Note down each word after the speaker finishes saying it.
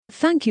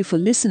Thank you for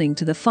listening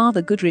to the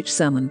Father Goodrich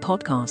Sermon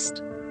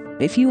Podcast.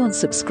 If you aren't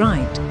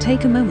subscribed,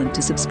 take a moment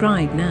to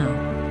subscribe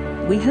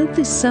now. We hope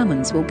these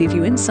sermons will give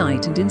you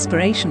insight and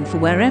inspiration for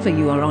wherever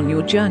you are on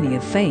your journey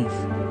of faith.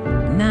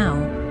 Now,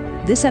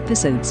 this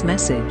episode's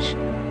message.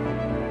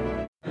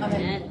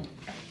 Amen.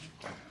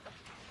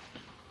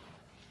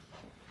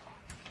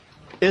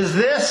 Is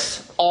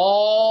this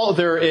all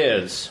there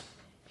is?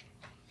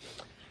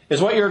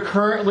 Is what you're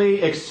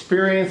currently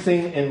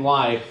experiencing in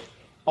life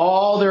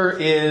all there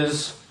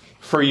is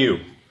for you?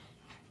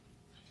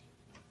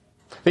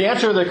 The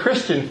answer to the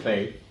Christian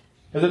faith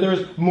is that there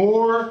is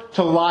more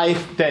to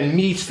life than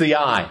meets the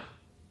eye.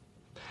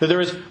 That there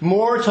is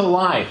more to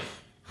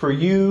life for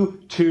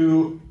you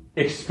to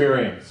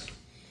experience.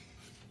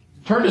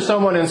 Turn to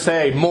someone and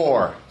say,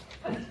 more.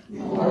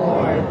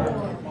 More.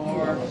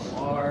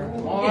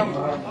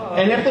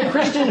 And if the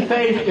Christian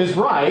faith is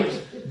right,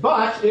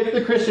 if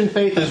the Christian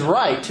faith is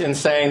right in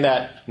saying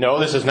that, no,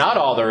 this is not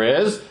all there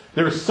is,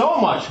 there's so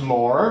much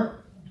more,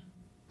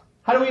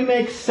 how do we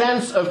make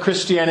sense of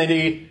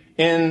Christianity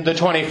in the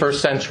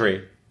 21st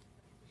century?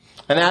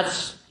 And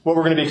that's what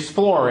we're going to be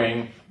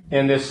exploring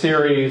in this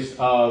series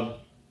of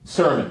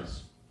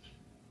sermons.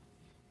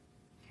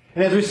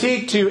 And as we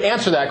seek to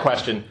answer that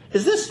question,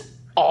 is this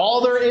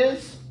all there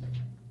is?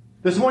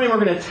 This morning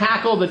we're going to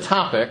tackle the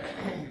topic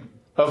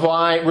of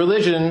why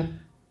religion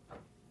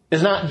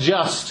is not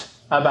just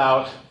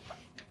about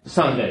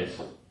Sundays.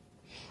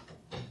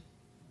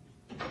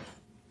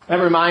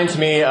 That reminds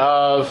me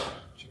of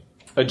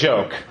a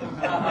joke. Well,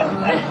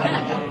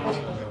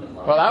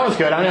 that was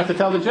good. I don't have to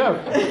tell the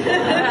joke.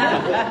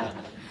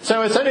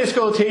 So a Sunday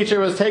school teacher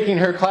was taking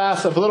her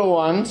class of little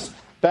ones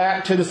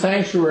back to the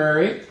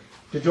sanctuary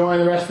to join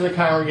the rest of the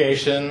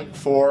congregation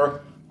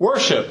for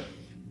worship.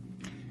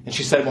 And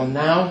she said, well,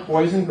 now,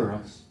 boys and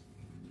girls,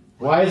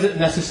 why is it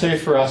necessary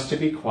for us to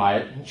be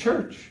quiet in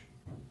church?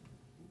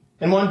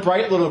 And one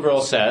bright little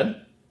girl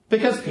said,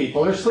 because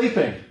people are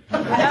sleeping.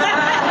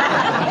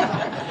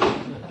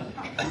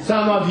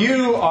 Some of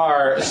you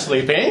are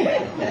sleeping.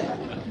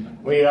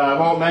 We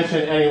won't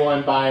mention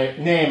anyone by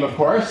name, of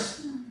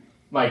course.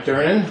 Mike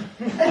Durnan.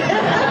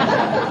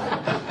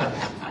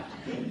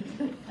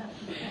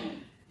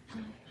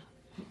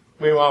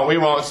 We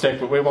won't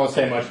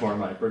say much more,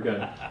 Mike. We're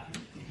good.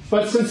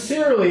 But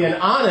sincerely and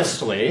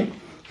honestly,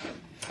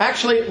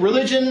 actually,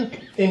 religion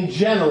in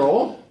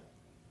general,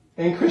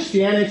 and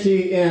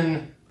Christianity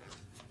in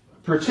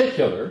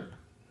particular,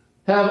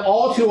 have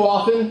all too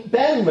often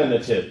been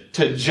limited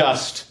to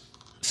just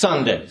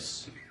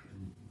Sundays.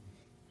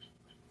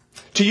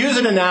 To use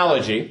an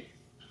analogy,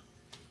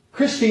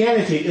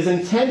 Christianity is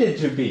intended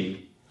to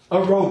be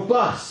a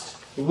robust,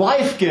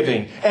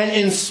 life-giving, and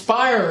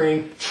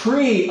inspiring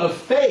tree of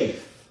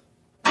faith.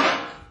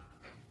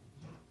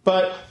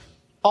 But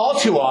all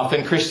too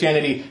often,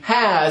 Christianity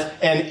has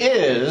and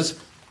is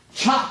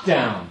chopped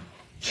down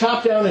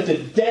into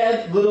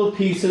dead little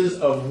pieces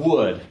of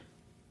wood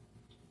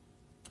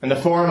in the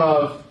form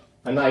of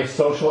a nice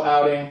social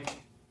outing,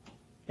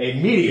 a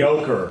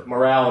mediocre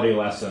morality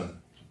lesson,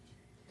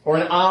 or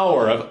an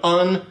hour of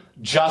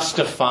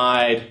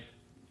unjustified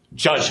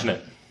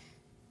judgment.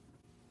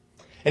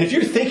 And if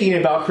you're thinking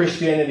about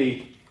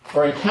Christianity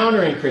or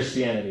encountering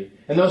Christianity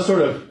in those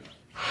sort of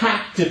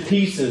hacked to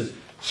pieces,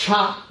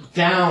 chopped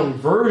down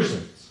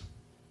versions,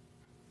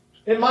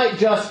 it might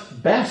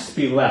just best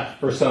be left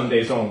for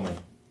Sundays only.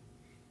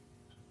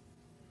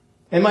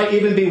 It might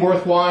even be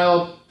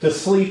worthwhile to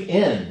sleep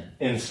in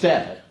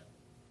instead.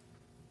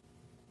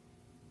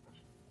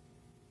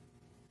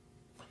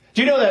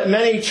 Do you know that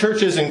many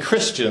churches and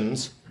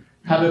Christians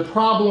have a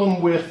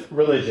problem with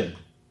religion?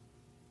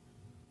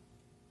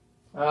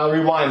 I'll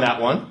rewind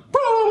that one.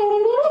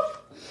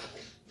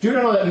 Do you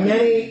know that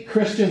many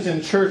Christians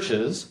and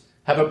churches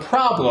have a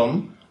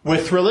problem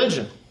with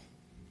religion?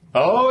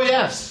 Oh,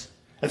 yes.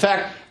 In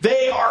fact,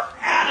 they are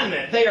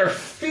adamant, they are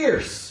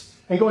fierce,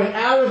 and going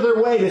out of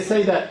their way to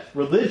say that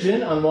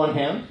religion, on one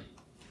hand,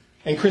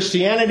 and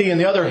Christianity, on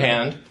the other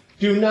hand,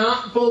 do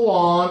not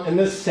belong in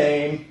the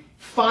same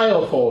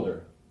file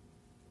folder.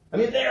 I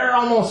mean, they're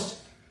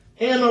almost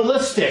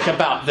animalistic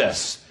about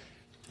this.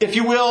 If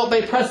you will,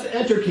 they press the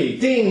enter key,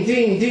 ding,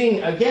 ding,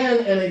 ding,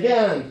 again and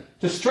again,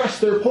 to stress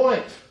their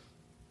point.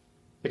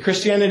 That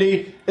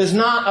Christianity is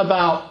not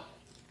about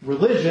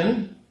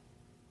religion.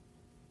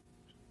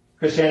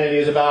 Christianity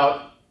is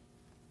about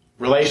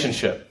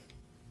relationship.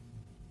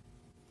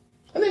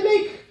 And they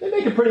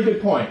make a pretty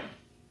good point.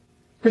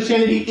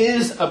 Christianity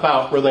is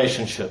about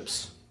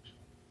relationships.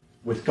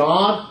 With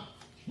God,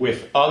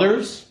 with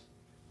others,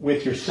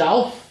 with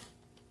yourself,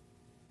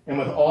 and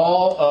with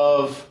all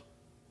of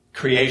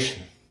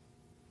creation.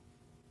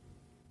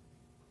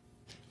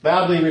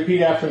 Loudly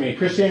repeat after me.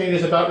 Christianity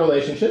is about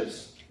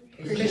relationships.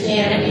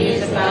 Christianity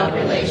is about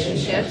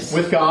relationships.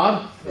 With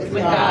God. With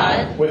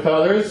God. With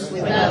others.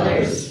 With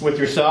others. With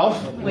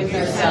yourself. With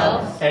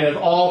yourself. And of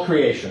all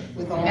creation.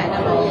 And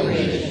of all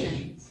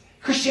creation.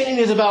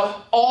 Christianity is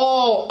about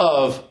all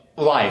of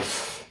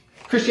life.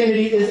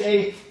 Christianity is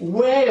a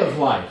way of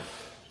life.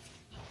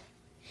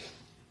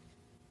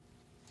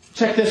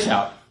 check this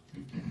out.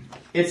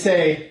 It's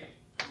a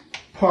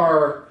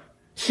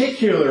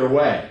particular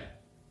way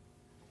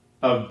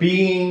of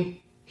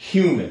being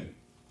human.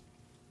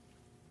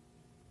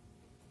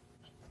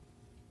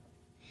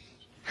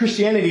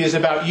 Christianity is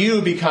about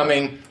you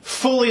becoming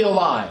fully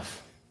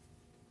alive.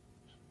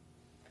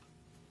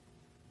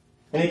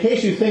 And in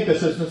case you think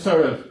this is some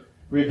sort of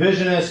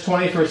revisionist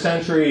 21st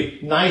century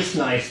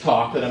nice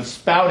talk that I'm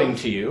spouting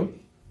to you,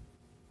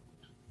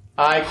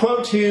 I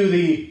quote to you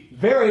the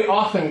very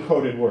often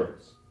quoted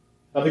words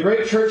of the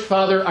great church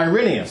father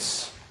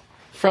Irenaeus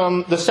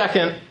from the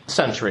 2nd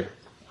century.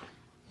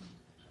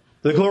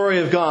 The glory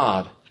of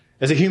God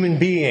as a human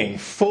being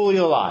fully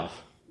alive.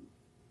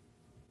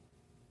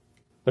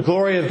 The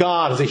glory of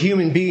God as a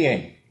human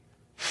being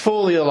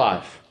fully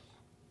alive.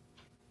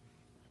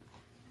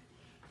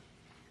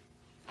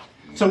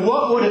 So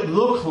what would it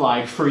look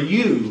like for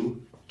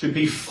you to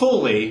be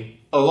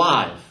fully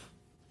alive?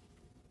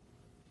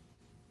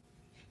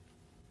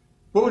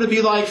 What would it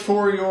be like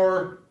for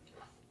your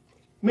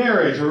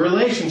marriage or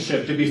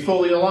relationship to be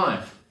fully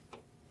alive?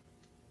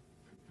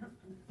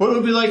 What would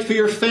it be like for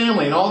your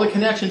family and all the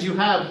connections you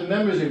have with the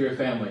members of your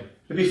family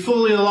to be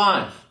fully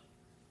alive?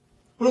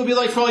 What would it be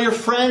like for all your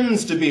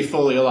friends to be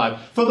fully alive?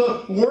 For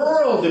the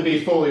world to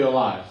be fully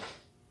alive?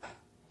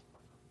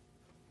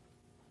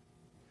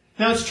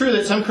 Now, it's true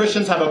that some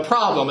Christians have a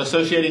problem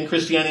associating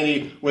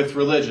Christianity with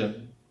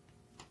religion.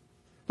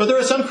 But there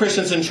are some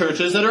Christians in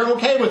churches that are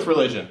okay with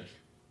religion,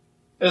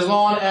 as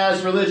long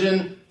as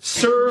religion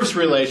serves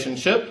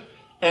relationship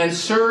and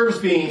serves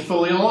being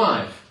fully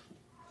alive,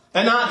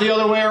 and not the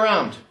other way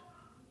around.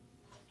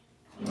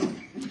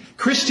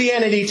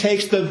 Christianity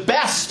takes the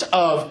best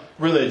of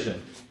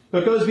religion,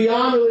 but goes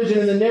beyond religion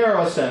in the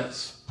narrow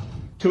sense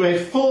to a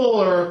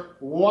fuller,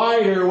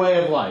 wider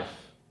way of life.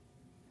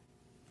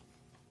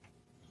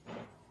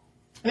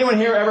 Anyone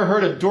here ever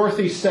heard of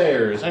Dorothy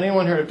Sayers?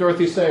 Anyone heard of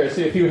Dorothy Sayers?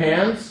 See a few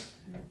hands?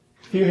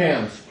 A few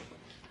hands.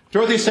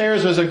 Dorothy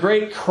Sayers was a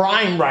great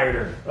crime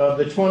writer of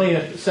the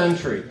 20th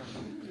century.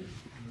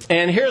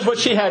 And here's what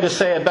she had to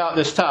say about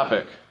this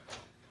topic.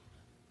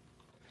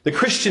 The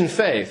Christian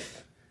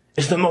faith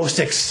is the most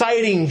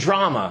exciting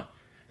drama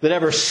that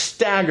ever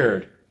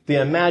staggered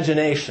the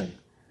imagination.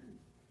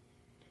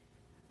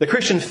 The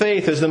Christian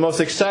faith is the most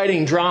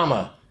exciting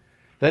drama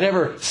that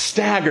ever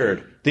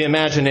staggered the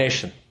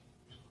imagination.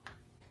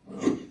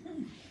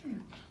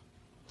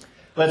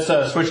 Let's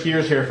switch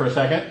gears here for a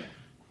second.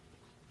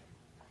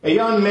 A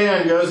young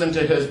man goes into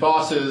his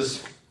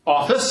boss's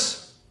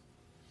office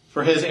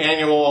for his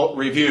annual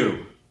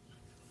review.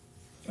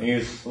 And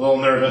he's a little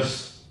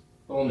nervous.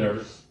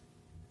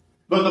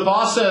 But the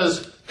boss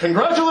says,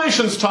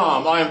 "Congratulations,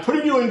 Tom. I am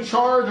putting you in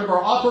charge of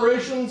our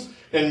operations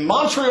in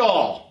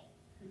Montreal."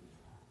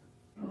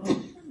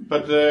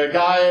 But the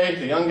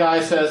young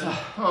guy says,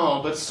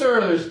 "Oh, but sir,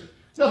 there's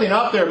nothing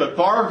up there but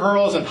bar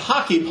girls and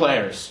hockey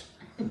players."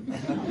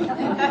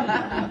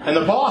 And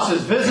the boss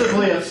is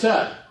visibly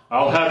upset.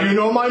 "I'll have you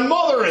know my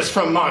mother is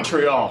from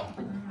Montreal."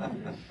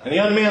 And the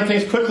young man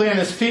thinks quickly on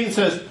his feet and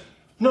says,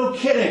 "No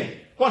kidding.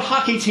 What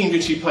hockey team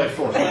did she play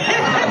for?"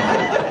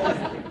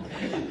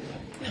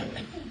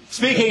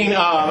 Speaking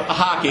of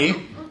hockey,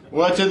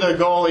 what did the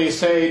goalie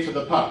say to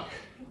the puck?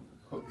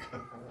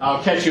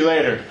 "I'll catch you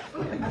later."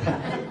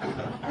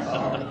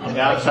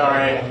 Yeah,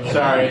 sorry.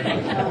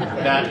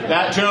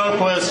 That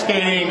joke was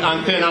skating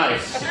on thin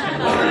ice.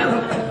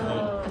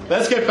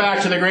 Let's get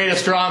back to the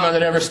greatest drama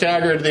that ever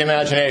staggered the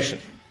imagination.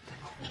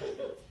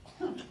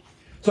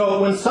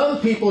 So when some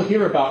people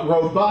hear about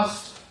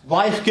robust,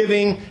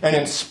 life-giving, and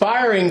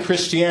inspiring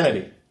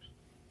Christianity,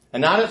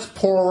 and not its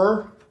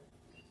poorer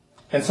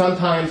and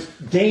sometimes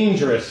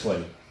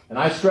dangerously, and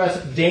I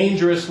stress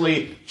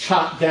dangerously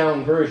chopped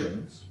down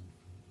versions,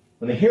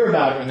 when they hear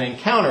about it and they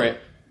encounter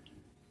it,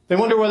 they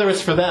wonder whether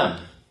it's for them.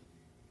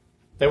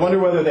 They wonder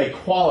whether they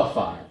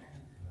qualify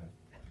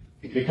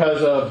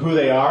because of who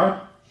they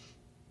are,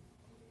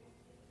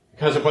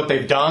 because of what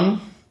they've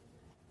done,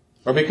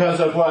 or because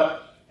of what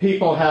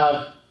people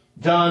have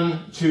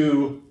done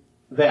to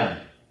them.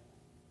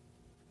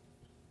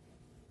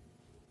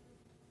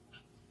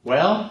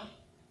 Well,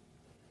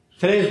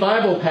 today's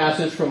Bible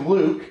passage from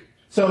Luke,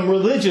 some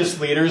religious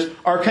leaders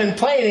are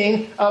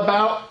complaining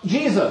about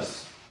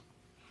Jesus.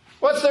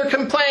 What's their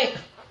complaint?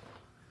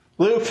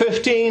 Luke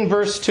 15,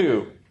 verse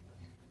 2.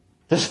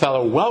 "This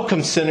fellow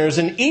welcomes sinners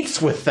and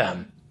eats with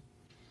them."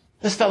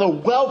 This fellow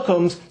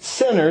welcomes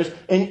sinners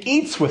and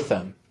eats with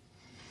them.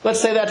 Let's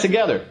say that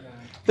together.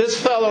 This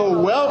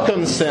fellow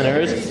welcomes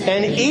sinners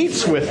and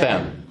eats with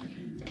them.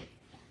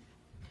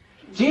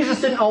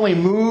 Jesus didn't only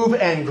move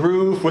and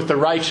groove with the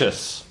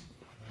righteous.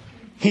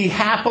 He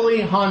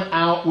happily hung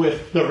out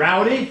with the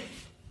rowdy,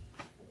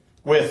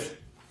 with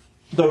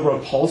the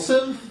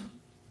repulsive,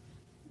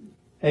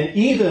 and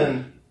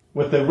even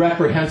with the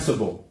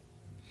reprehensible.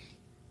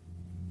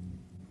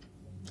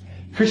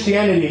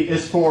 Christianity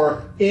is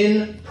for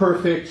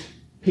imperfect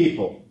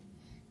people.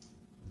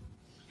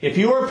 If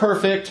you are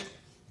perfect,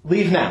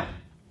 leave now.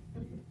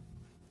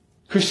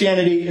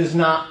 Christianity is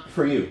not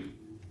for you.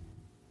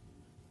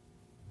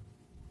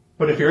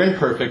 But if you're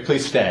imperfect,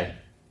 please stay.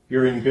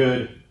 You're in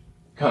good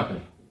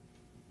company.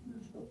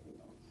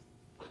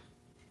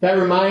 That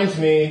reminds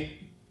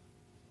me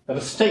of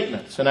a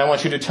statement, and I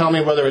want you to tell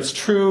me whether it's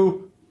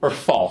true or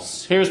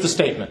false. Here's the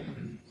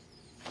statement.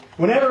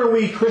 Whenever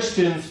we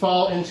Christians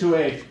fall into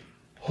a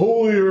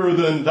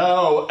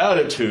holier-than-thou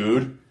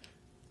attitude,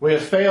 we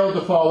have failed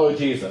to follow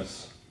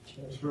Jesus.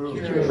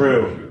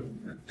 True.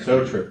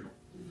 So true.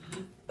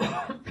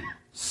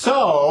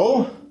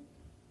 So,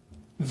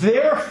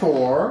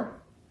 therefore,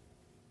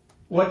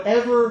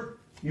 whatever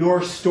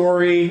your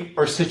story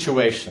or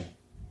situation,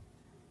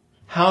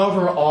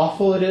 however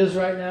awful it is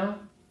right now,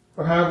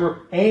 or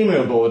however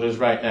amiable it is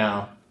right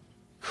now,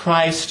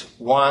 Christ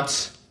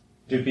wants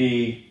to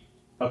be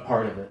a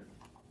part of it.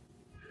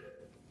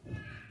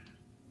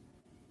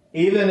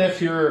 Even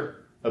if you're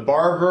a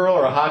bar girl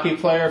or a hockey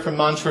player from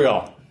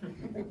Montreal,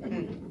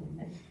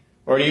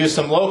 or to use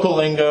some local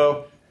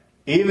lingo,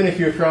 even if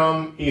you're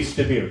from East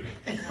Dubuque.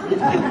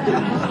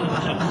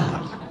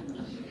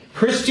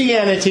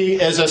 Christianity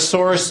is a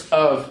source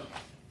of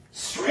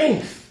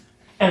strength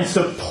and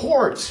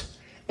support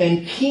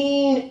and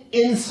keen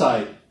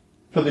insight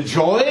for the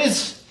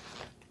joys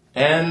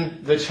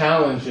and the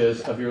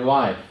challenges of your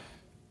life.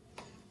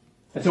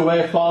 It's a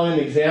way of following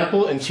the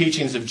example and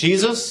teachings of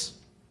Jesus.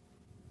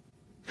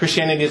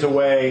 Christianity is a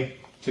way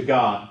to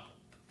God.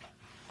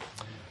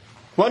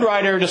 One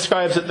writer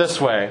describes it this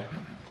way.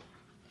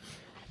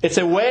 It's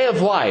a way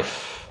of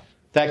life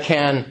that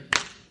can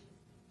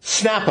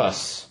snap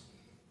us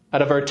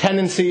out of our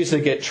tendencies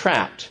to get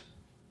trapped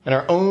in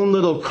our own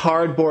little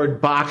cardboard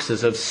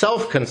boxes of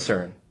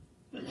self-concern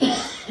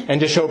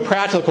and to show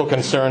practical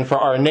concern for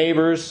our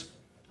neighbors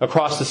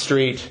across the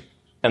street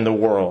and the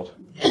world.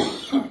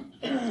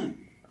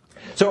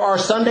 So are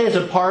Sundays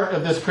a part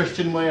of this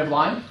Christian way of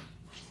life?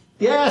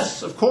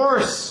 Yes, of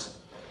course.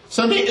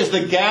 Sunday is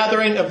the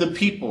gathering of the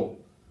people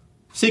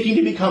seeking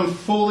to become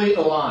fully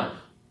alive,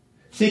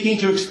 seeking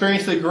to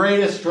experience the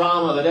greatest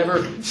drama that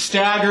ever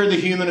staggered the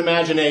human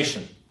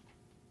imagination.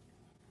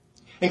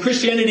 And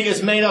Christianity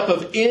is made up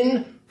of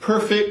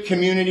imperfect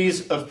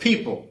communities of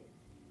people.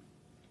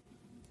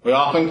 We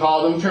often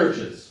call them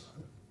churches,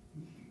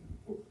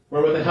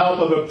 where with the help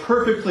of a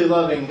perfectly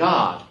loving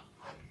God,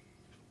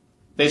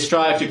 they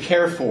strive to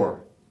care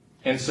for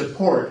and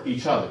support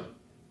each other.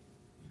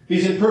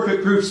 These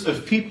imperfect groups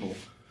of people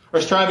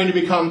are striving to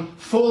become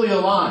fully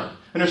alive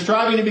and are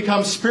striving to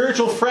become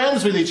spiritual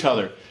friends with each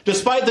other,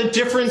 despite the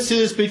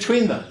differences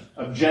between them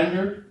of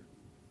gender,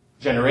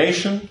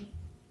 generation,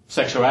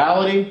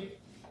 sexuality,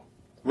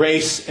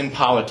 race, and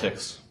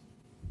politics.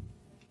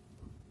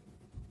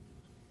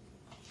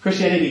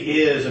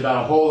 Christianity is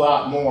about a whole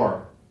lot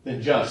more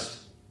than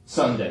just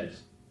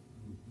Sundays.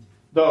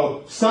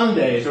 Though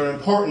Sundays are an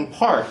important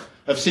part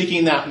of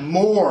seeking that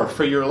more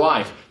for your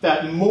life,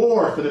 that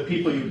more for the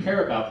people you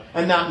care about,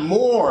 and that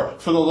more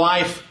for the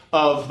life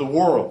of the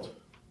world.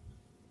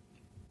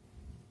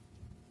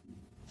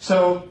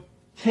 So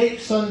take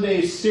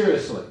Sundays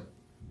seriously.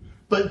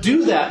 But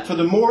do that for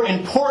the more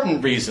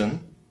important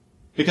reason,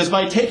 because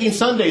by taking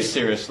Sundays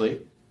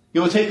seriously,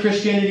 you will take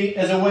Christianity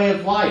as a way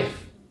of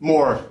life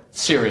more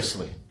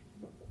seriously.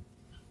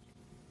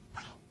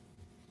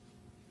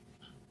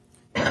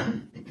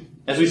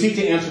 As we seek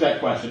to answer that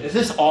question, is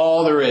this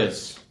all there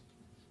is?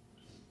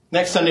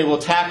 Next Sunday we'll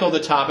tackle the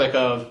topic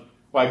of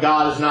why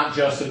God is not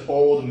just an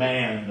old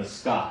man in the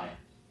sky.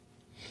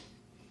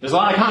 There's a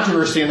lot of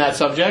controversy in that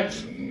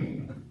subject,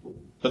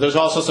 but there's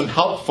also some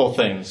helpful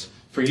things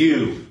for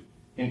you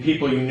and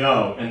people you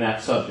know in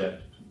that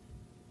subject.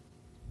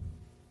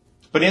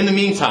 But in the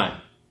meantime,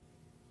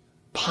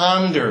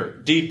 ponder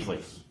deeply.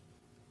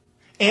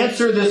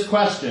 Answer this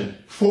question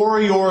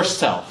for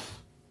yourself.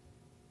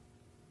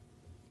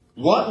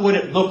 What would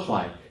it look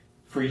like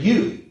for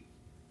you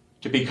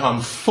to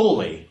become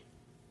fully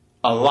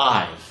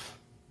alive?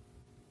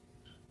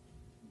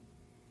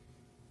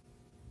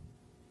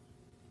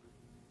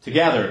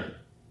 Together,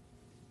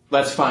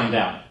 let's find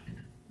out.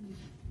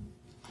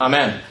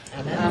 Amen.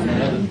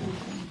 Amen.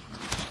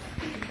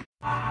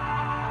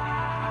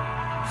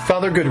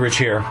 Father Goodrich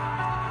here.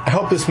 I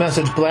hope this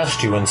message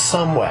blessed you in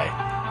some way.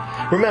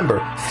 Remember,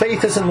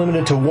 faith isn't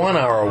limited to 1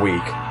 hour a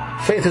week.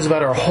 Faith is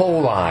about our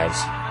whole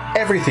lives,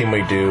 everything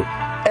we do,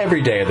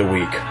 every day of the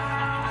week.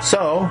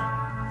 So,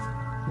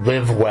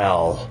 live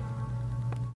well.